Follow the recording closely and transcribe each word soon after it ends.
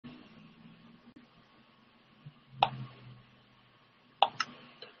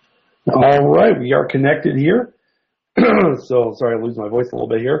All right, we are connected here. So sorry, I lose my voice a little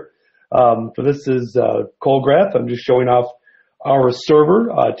bit here. So this is Kolgrath. I'm just showing off our server,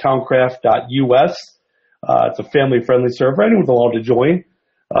 Towncraft.us. It's a family-friendly server. Anyone's allowed to join.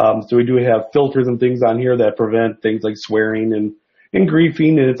 So we do have filters and things on here that prevent things like swearing and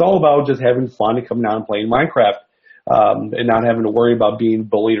griefing. And it's all about just having fun and coming out and playing Minecraft and not having to worry about being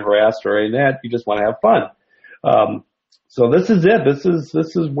bullied, harassed, or any of that. You just want to have fun. So this is it. This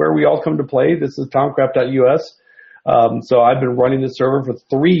is where we all come to play. This is Towncraft.us. So I've been running this server for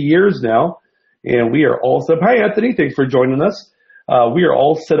 3 years now, and we are all set up. Hi, Anthony. Thanks for joining us. We are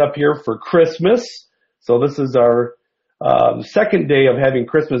all set up here for Christmas. So this is our second day of having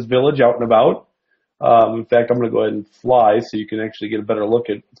Christmas Village out and about. In fact, I'm going to go ahead and fly so you can actually get a better look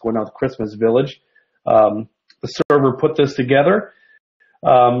at what's going on with Christmas Village. The server put this together,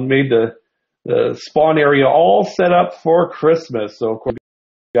 made the spawn area all set up for Christmas. So, of course,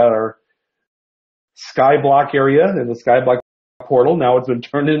 we got our Skyblock area and the Skyblock portal. Now it's been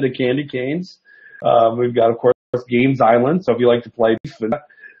turned into candy canes. We've got, of course, Games Island. So if you like to play,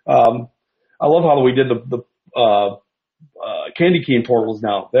 I love how we did the candy cane portals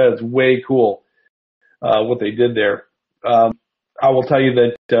now. That is way cool, what they did there. I will tell you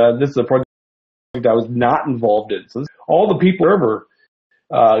that this is a project I was not involved in. So all the people ever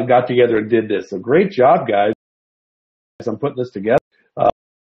got together and did this. So great job, guys. I'm putting this together.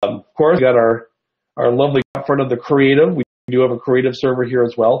 Of course, we got our lovely front of the creative. We do have a creative server here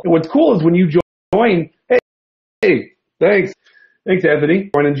as well. And what's cool is when you join, hey, thanks, Anthony,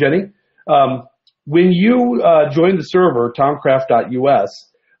 joining Jenny. When you join the server,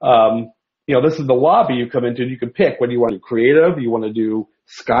 Towncraft.us, this is the lobby you come into, and you can pick whether you want to do creative, you want to do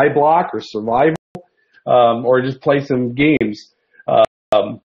Skyblock or survival, or just play some games.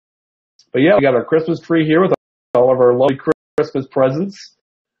 But yeah, we got our Christmas tree here with all of our lovely Christmas presents.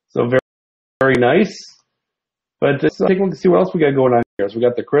 So very, very nice. But just take a look and see what else we got going on here. So we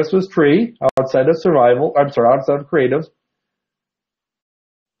got the Christmas tree outside of survival. outside of creative.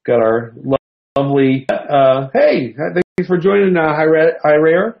 Got our lovely, hey, thanks for joining,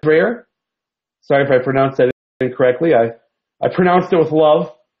 Rare. Sorry if I pronounced that incorrectly. I pronounced it with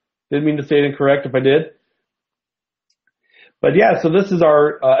love. Didn't mean to say it incorrect if I did. But yeah, so this is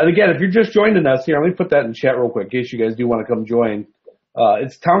our, and again, if you're just joining us here, let me put that in chat real quick in case you guys do want to come join.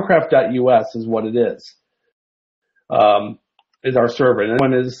 It's Towncraft.us is what it is our server. And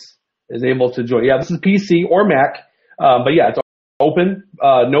anyone is able to join. Yeah, this is PC or Mac. But yeah, it's open,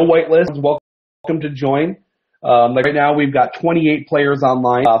 no whitelist. Welcome to join. Like right now, we've got 28 players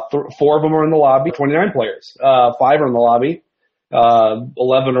online. 4 of them are in the lobby. 29 players. 5 are in the lobby.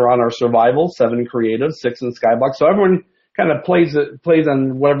 11 are on our survival. 7 in creative. 6 in Skyblock. So everyone kind of plays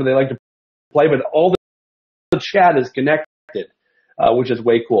on whatever they like to play, but all the chat is connected, which is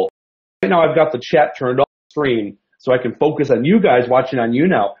way cool. Right now, I've got the chat turned off the stream so I can focus on you guys watching on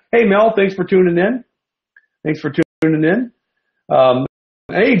YouNow. Hey, Mel, thanks for tuning in. Hey,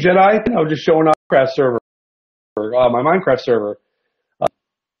 Jedi, I was just showing off Minecraft server, my Minecraft server.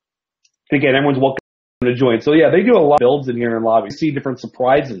 Again, everyone's welcome to join. So yeah, they do a lot of builds in here in lobby. You see different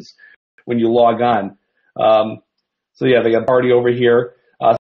surprises when you log on. So yeah, they got a party over here.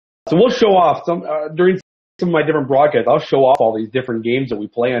 So we'll show off during some of my different broadcasts. I'll show off all these different games that we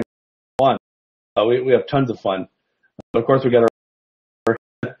play on. We have tons of fun. Of course, we got our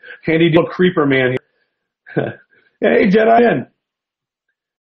handy deal creeper man here. Hey, Jedi in.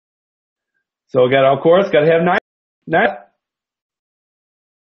 So we got, of course, got to have nine.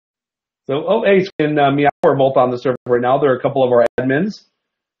 So, Ace and Meow are both on the server right now. There are a couple of our admins.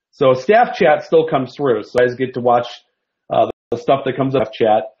 So staff chat still comes through. So you guys get to watch the stuff that comes up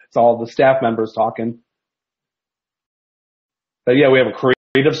chat. It's all the staff members talking. But yeah, we have a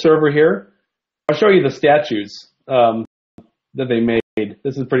creative server here. I'll show you the statues that they made.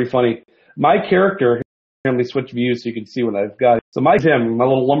 This is pretty funny. My character, let me switch views so you can see what I've got. So my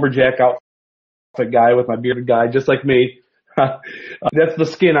little lumberjack outfit guy with my bearded guy, just like me. That's the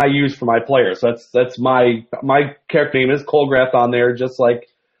skin I use for my players. So that's my character name is Kolgrath on there, just like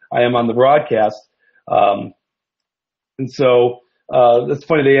I am on the broadcast. And so it's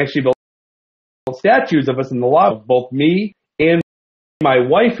funny, they actually built statues of us in the lobby, both me and my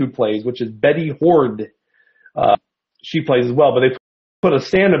wife who plays, which is Betty Horde. She plays as well, but they put a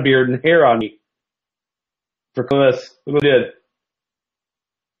Santa beard and hair on me for this. Look what they did.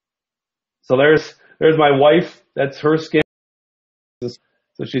 So there's my wife. That's her skin.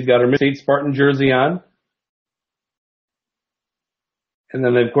 So she's got her Mid-State Spartan jersey on. And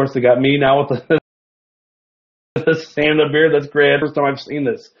then, of course, they got me now with the Santa beard. That's great. First time I've seen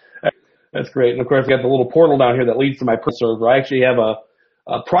this. That's great. And, of course, we got the little portal down here that leads to my server. I actually have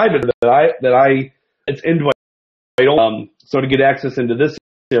private it's invite. So to get access into this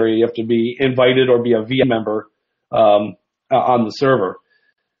area, you have to be invited or be a VM member on the server.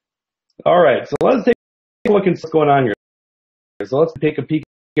 All right, so let's take a look at what's going on here. So let's take a peek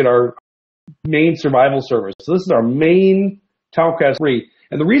at our main survival server. So this is our main Towncraft 3.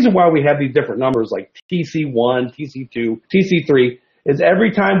 And the reason why we have these different numbers like TC1, TC2, TC3 is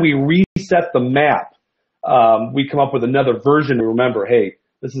every time we reset the map, we come up with another version and remember, hey,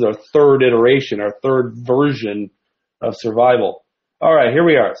 this is our third iteration, our third version of survival. All right, here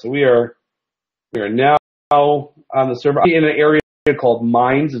we are. So we are now on the server in an area called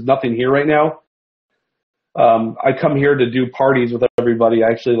Mines. There's nothing here right now. I come here to do parties with everybody. I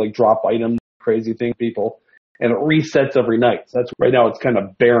actually like drop items, crazy thing, people, and it resets every night. So that's right now it's kind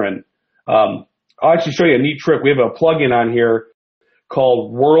of barren. I'll actually show you a neat trick. We have a plugin on here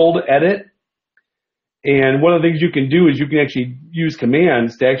called World Edit. And one of the things you can do is you can actually use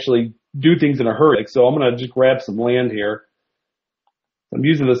commands to actually do things in a hurry. So I'm going to just grab some land here. I'm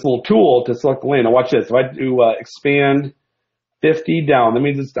using this little tool to select the land. Now watch this. If I do expand 50 down, that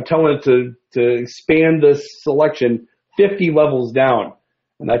means I'm telling it to expand this selection 50 levels down.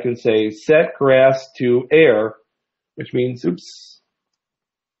 And I can say set grass to air, which means,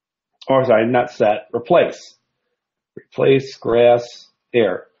 not set, replace. Replace grass,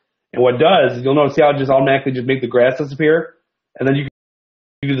 air. And what it does is you'll notice how it just automatically just make the grass disappear. And then you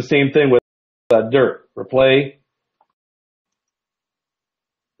can do the same thing with dirt. Replace.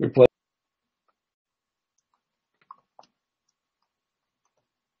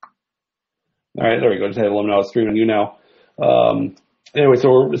 All right, there we go. Just had to let them know I was streaming YouNow. Anyway,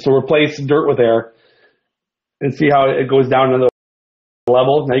 so replace dirt with air and see how it goes down to the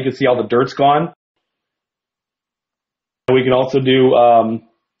level. Now you can see all the dirt's gone. And we can also do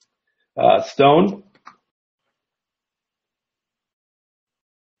stone.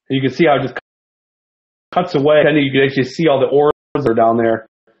 And you can see how it just cuts away. And you can actually see all the ores that are down there.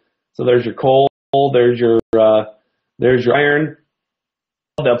 So there's your coal, there's your iron.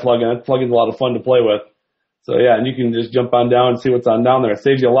 That plugin. That plugin's a lot of fun to play with. So yeah, and you can just jump on down and see what's on down there. It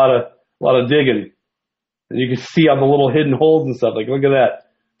saves you a lot of digging. And you can see all the little hidden holes and stuff. Like look at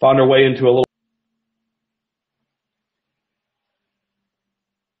that. Found our way into a little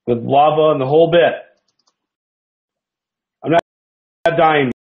with lava and the whole bit. I'm not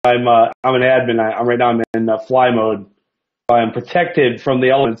dying. I'm an admin. I'm right now I'm in fly mode. I'm protected from the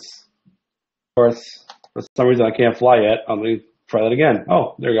elements. Of course, for some reason I can't fly yet. Let me try that again.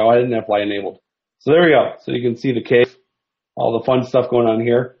 Oh, there we go. I didn't have fly enabled. So there we go. So you can see the cave, all the fun stuff going on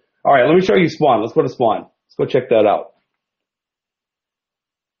here. All right, let me show you spawn. Let's go to spawn. Let's go check that out.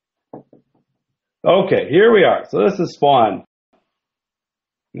 Okay, here we are. So this is spawn.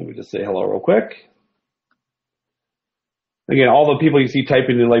 Let me just say hello real quick. Again, all the people you see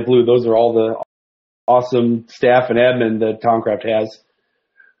typing in light blue, those are all the awesome staff and admin that Towncraft has.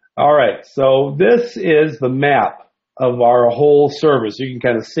 All right, so this is the map of our whole server, so you can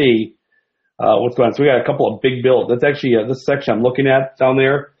kind of see what's going on. So we got a couple of big builds. That's actually this section I'm looking at down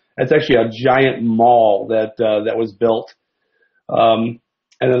there. That's actually a giant mall that was built. And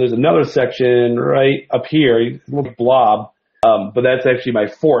then there's another section right up here, a little blob, but that's actually my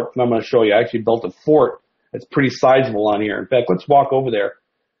fort, and I'm going to show you. I actually built a fort that's pretty sizable on here. In fact, let's walk over there.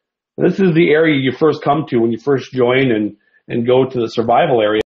 This is the area you first come to when you first join and go to the survival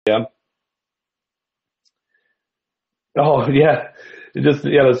area. Oh yeah,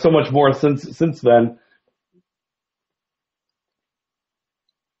 there's so much more since then.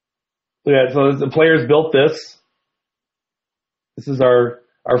 Yeah, so the players built this. This is our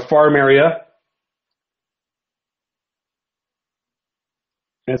farm area.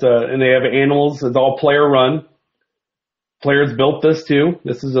 And they have animals. It's all player run. Players built this too.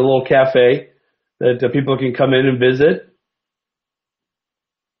 This is a little cafe that people can come in and visit.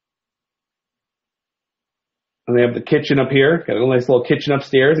 And they have the kitchen up here. Got a nice little kitchen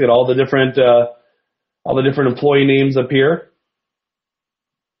upstairs. Got all the different employee names up here.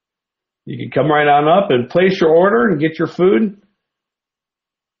 You can come right on up and place your order and get your food.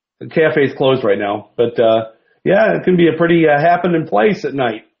 The cafe is closed right now, but yeah, it can be a pretty happening place at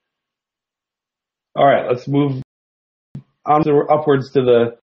night. All right, let's move on upwards to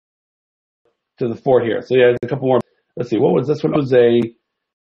the fort here. So yeah, there's a couple more. Let's see, what was this one? It was a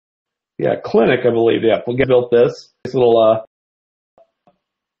clinic, I believe. Yeah, we'll get built this. This little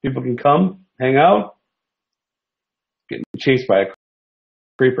people can come, hang out. Getting chased by a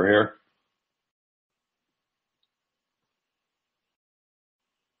creeper here.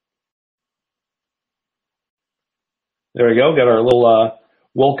 There we go. Got our little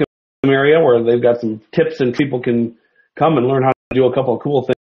welcome area where they've got some tips and people can come and learn how do a couple of cool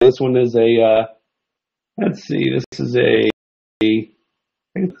things. This one is a, let's see, this is I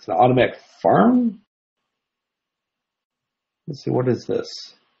think it's an automatic farm. Let's see, what is this?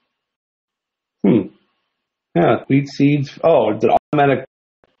 Yeah, wheat seeds. Oh, it's an automatic.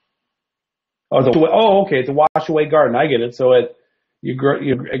 Okay, it's a wash away garden. I get it. So it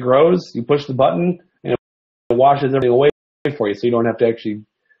grows. You push the button and it washes everything away for you, so you don't have to actually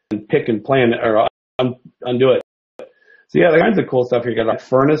pick and plan or undo it. So yeah, the kinds of cool stuff here. You got a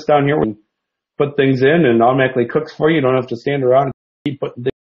furnace down here where you can put things in and automatically cooks for you. You don't have to stand around and keep putting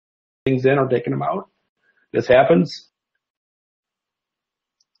things in or taking them out. This happens.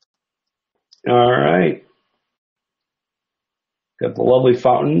 All right. Got the lovely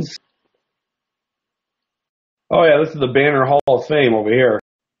fountains. Oh yeah, this is the Banner Hall of Fame over here.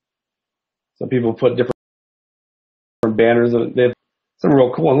 Some people put different banners. They have some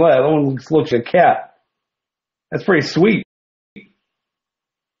real cool ones. That one looks like a cat. That's pretty sweet.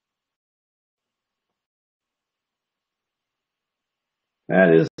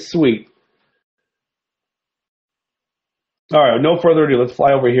 That is sweet. All right, no further ado. Let's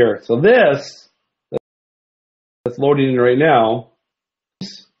fly over here. So this that's loading in right now.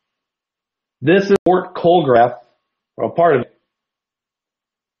 This is Fort Kolgrath, or a part of it.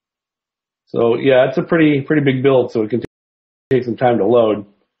 So yeah, it's a pretty big build. So it can take some time to load,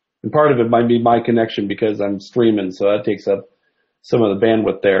 and part of it might be my connection because I'm streaming, so that takes up some of the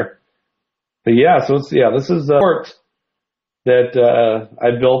bandwidth there. But yeah, so this is the fort that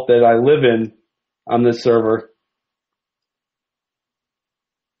I built that I live in on this server.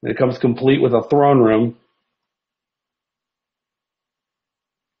 And it comes complete with a throne room.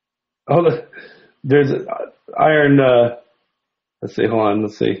 Oh, there's iron. Let's see. Hold on.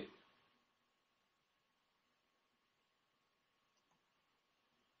 Let's see.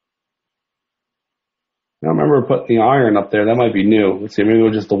 I don't remember putting the iron up there. That might be new. Let's see. Maybe it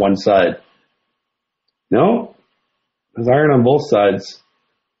was just the one side. No, there's iron on both sides.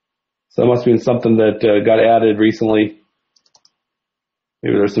 So that must be something that got added recently.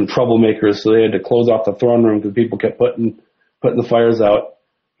 Maybe there's some troublemakers, so they had to close off the throne room because people kept putting the fires out.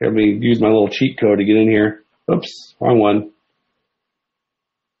 Here, let me use my little cheat code to get in here. Oops, wrong one.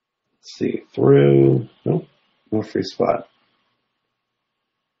 Let's see, through. Nope, no free spot.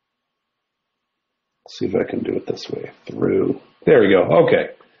 Let's see if I can do it this way. Through. There we go.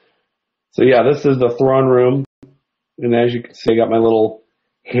 Okay. So yeah, this is the throne room, and as you can see, I got my little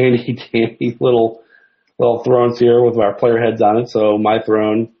handy dandy little thrones here with our player heads on it. So my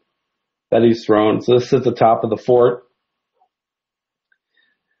throne, Betty's throne. So this sits at the top of the fort.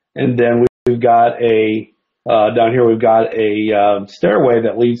 And then we've got down here we've got a stairway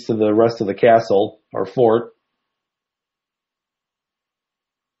that leads to the rest of the castle or fort.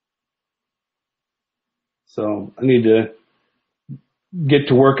 So I need to get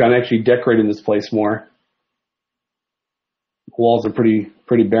to work on actually decorating this place more. The walls are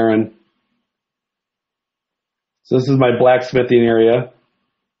pretty barren. So this is my blacksmithing area.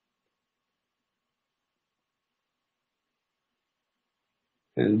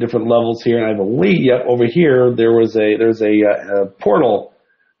 And different levels here. And I believe, yep, over here there's a portal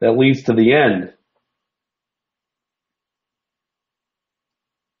that leads to the end.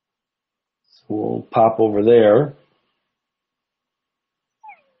 So we'll pop over there.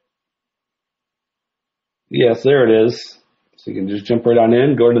 Yes, there it is. So you can just jump right on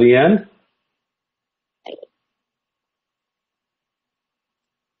in, go to the end.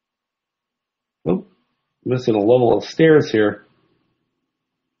 Oh, missing a level of stairs here.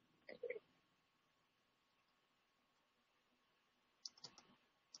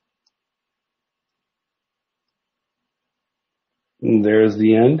 And there's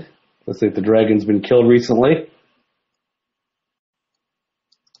the end. Looks like the dragon's been killed recently.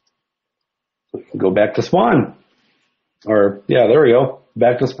 So we can go back to spawn. Or, yeah, there we go.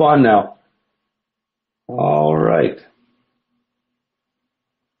 Back to spawn now. All right.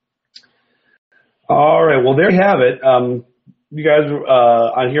 All right, well, there you have it. You guys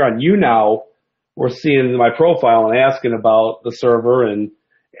on here on YouNow were seeing my profile and asking about the server and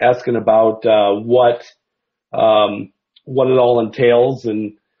asking about what it all entails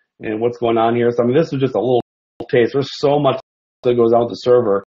and what's going on here. So, I mean, this is just a little taste. There's so much that goes on with the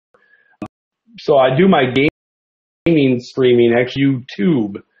server. So I do my gaming streaming, actually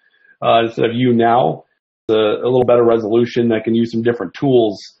YouTube, instead of YouNow. It's a little better resolution. I can use some different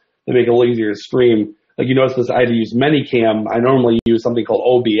tools to make it a little easier to stream. Like you notice this, I had to use Manycam. I normally use something called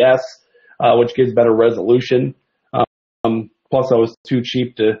OBS, which gives better resolution. Plus, I was too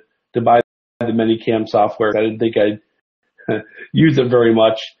cheap to buy the Manycam software. I didn't think I'd use it very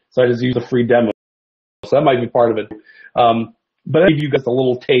much, so I just use a free demo. So that might be part of it. But I give you guys a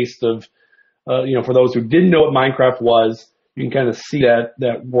little taste of, for those who didn't know what Minecraft was, you can kind of see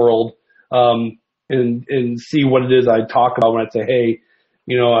that world, and see what it is I talk about when I say, hey,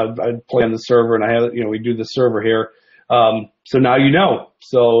 I'd play on the server, and I have, we do the server here. So now you know.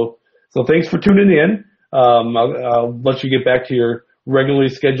 So thanks for tuning in. I'll let you get back to your regularly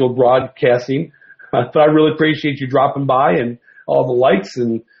scheduled broadcasting, but I really appreciate you dropping by and all the likes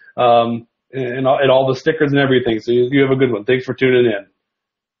and all the stickers and everything. So you have a good one. Thanks for tuning in.